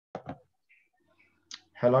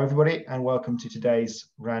Hello, everybody, and welcome to today's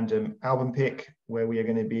random album pick, where we are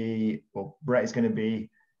going to be, or Brett is going to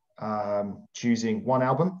be choosing one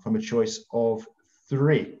album from a choice of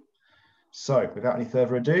three. So, without any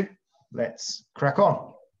further ado, let's crack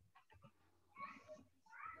on.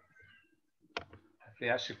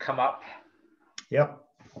 Hopefully that should come up. Yep.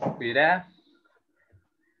 Are you there?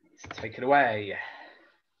 Let's take it away.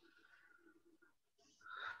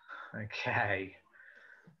 Okay.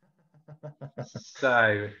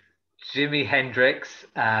 So, Jimi Hendrix,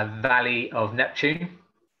 Valley of Neptune,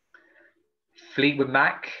 Fleetwood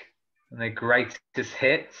Mac, and their greatest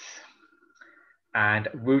hits, and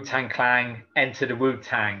Wu-Tang Clan, Enter the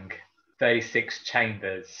Wu-Tang, 36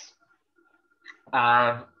 Chambers.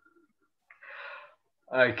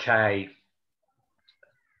 Okay.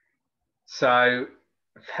 So,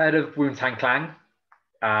 I've heard of Wu-Tang Clan.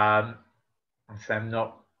 So I'm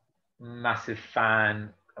not a massive fan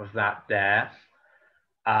of that there.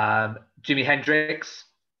 Jimi Hendrix,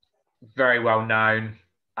 very well known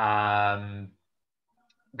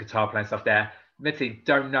guitar playing stuff there. Admittedly,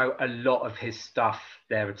 don't know a lot of his stuff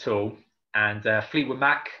there at all. And Fleetwood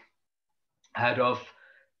Mac, heard of,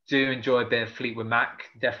 do enjoy a bit of Fleetwood Mac,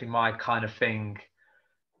 definitely my kind of thing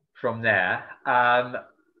from there. I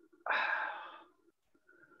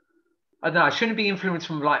don't know, I shouldn't be influenced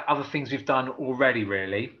from like other things we've done already,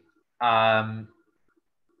 really.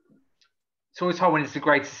 It's always hard when it's the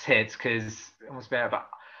greatest hits because it almost better. But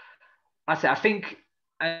I think,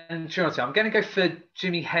 and honestly, I'm going to go for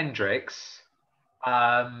Jimi Hendrix.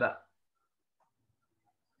 Pure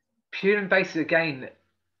and basic again,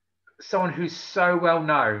 someone who's so well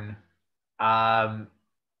known. Everyone's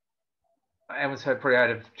probably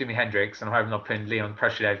heard of Jimi Hendrix, and I hope I'm not putting Lee on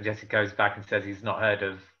pressure there. Jesse goes back and says he's not heard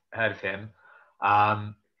of him.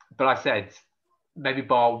 But I said, maybe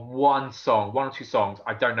bar one or two songs,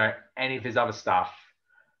 I don't know any of his other stuff.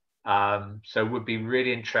 So it would be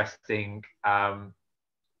really interesting to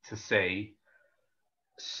see.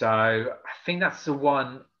 So I think that's the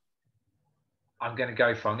one I'm going to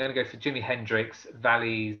go for. I'm going to go for Jimi Hendrix,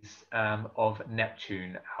 Valleys of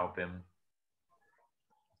Neptune album.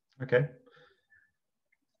 Okay.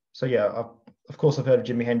 So yeah, of course I've heard of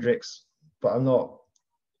Jimi Hendrix, but I'm not.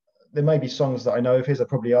 There may be songs that I know of his. There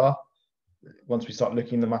probably are. Once we start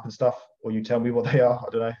looking them up and stuff, or you tell me what they are, I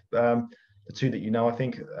don't know. The two that you know, I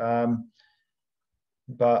think.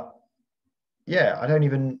 But yeah, I don't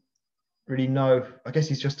even really know. I guess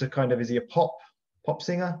he's just is he a pop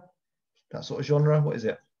singer? That sort of genre? What is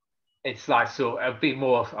it? It's like sort of, it'd be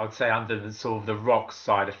more, I would say, under the sort of the rock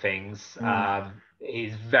side of things.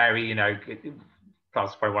 He's very,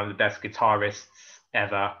 plus probably one of the best guitarists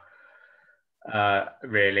ever,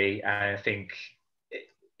 really. And I think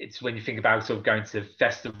it's when you think about sort of going to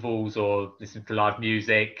festivals or listening to live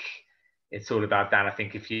music, it's all about that. I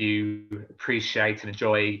think if you appreciate and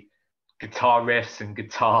enjoy guitar riffs and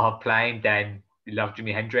guitar playing, then you love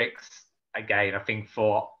Jimi Hendrix. Again, I think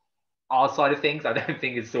for our side of things, I don't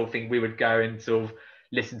think it's the sort of thing we would go and sort of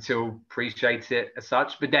listen to, appreciate it as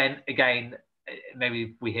such. But then again,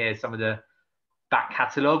 maybe we hear some of the back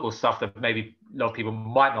catalogue or stuff that maybe a lot of people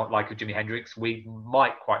might not like of Jimi Hendrix, we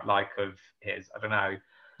might quite like of his. I don't know.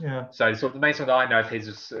 Yeah. So sort of the main song that I know of his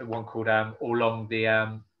is one called All Along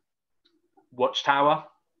the Watchtower.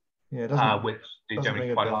 Yeah, which do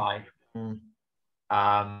generally quite like.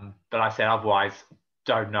 But I said otherwise,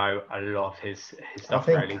 don't know a lot of his stuff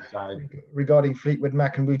really. So regarding Fleetwood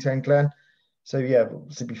Mac and Wu-Tang Clan, so yeah,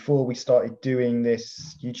 so before we started doing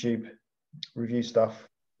this YouTube review stuff,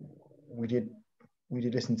 we did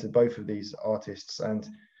listen to both of these artists, and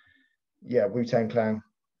yeah, Wu-Tang Clan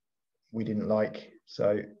we didn't like.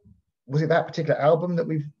 So was it that particular album that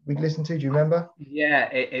we listened to? Do you remember? Yeah,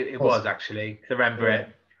 it was actually. I remember it.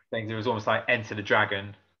 I think it was almost like Enter the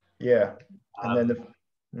Dragon. Yeah, and then the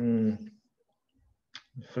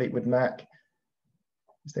Fleetwood Mac.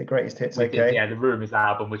 It's their greatest hits. Okay. The Rumours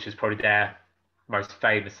album, which is probably their most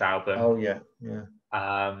famous album. Oh yeah.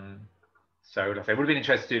 So like I say, it would have been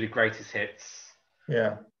interesting to do the greatest hits.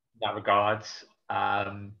 Yeah. In that regard.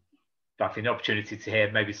 But I think the opportunity to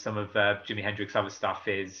hear maybe some of Jimi Hendrix's other stuff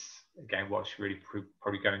is again what should really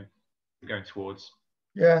probably going towards.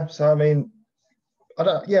 Yeah. So I mean, I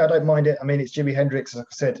don't mind it. I mean, it's Jimi Hendrix, like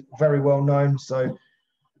I said, very well known. So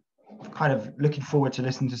kind of looking forward to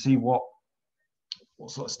listening to see what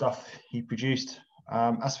sort of stuff he produced.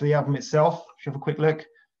 As for the album itself, if you have a quick look,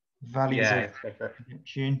 Valleys of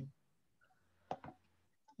Neptune.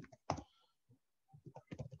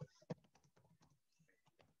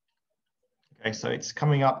 Okay, so it's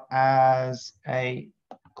coming up as a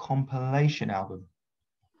compilation album.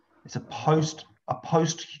 It's a post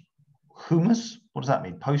posthumous. What does that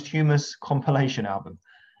mean? Posthumous compilation album.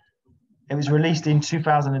 It was released in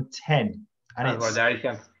 2010, and Oh, well, it's the only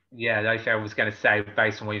thing, yeah, the only thing I was going to say,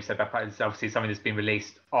 based on what you said, that it's obviously something that's been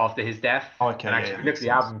released after his death. okay. And Yeah, actually, yeah, if you look makes at the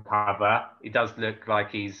sense. album cover, it does look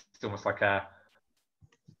like he's almost like a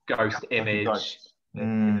ghost Like a image ghost.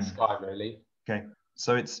 in the sky, really. Okay,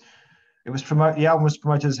 so the album was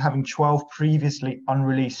promoted as having 12 previously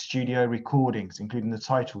unreleased studio recordings, including the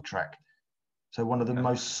title track. So one of the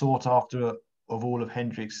most sought after of all of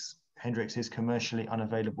Hendrix's commercially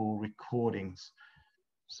unavailable recordings.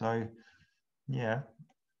 So yeah,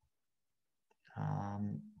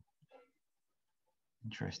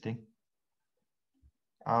 interesting.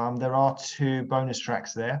 There are 2 bonus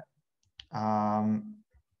tracks there.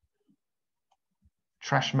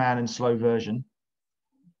 Trash Man and Slow Version.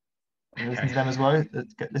 Listen to them as well.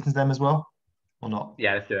 Listen to them as well, or not?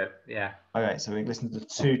 Yeah, let's do it. Yeah. Okay, so we listen to the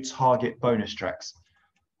 2 Target bonus tracks.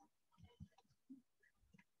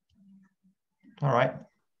 All right.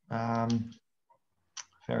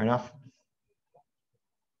 Fair enough.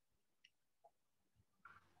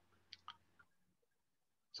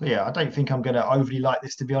 So yeah, I don't think I'm going to overly like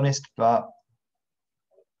this, to be honest, but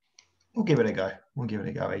we'll give it a go. We'll give it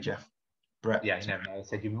a go, AJ. Brett. Yeah, you never know. I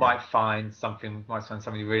said you might find something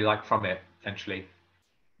you really like from it, potentially.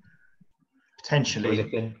 Potentially.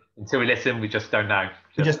 Until we listen, we just don't know.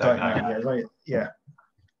 We just don't know. Yeah.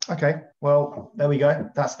 Okay. Well, there we go.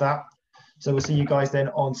 That's that. So we'll see you guys then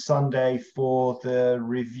on Sunday for the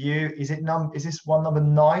review. Is this one number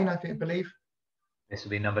 9, I believe? This will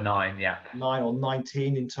be number 9, yeah. 9 or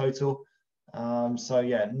 19 in total. So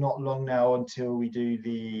yeah, not long now until we do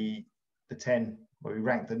the 10, where we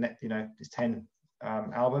rank there's 10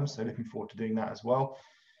 albums. So looking forward to doing that as well.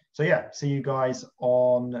 So yeah, see you guys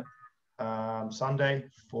on Sunday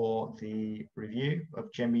for the review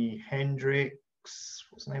of Jimi Hendrix.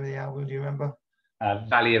 What's the name of the album? Do you remember?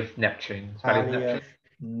 Valley of Neptune. Valley of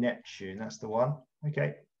Neptune. That's the one.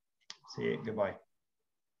 Okay. See you. Goodbye.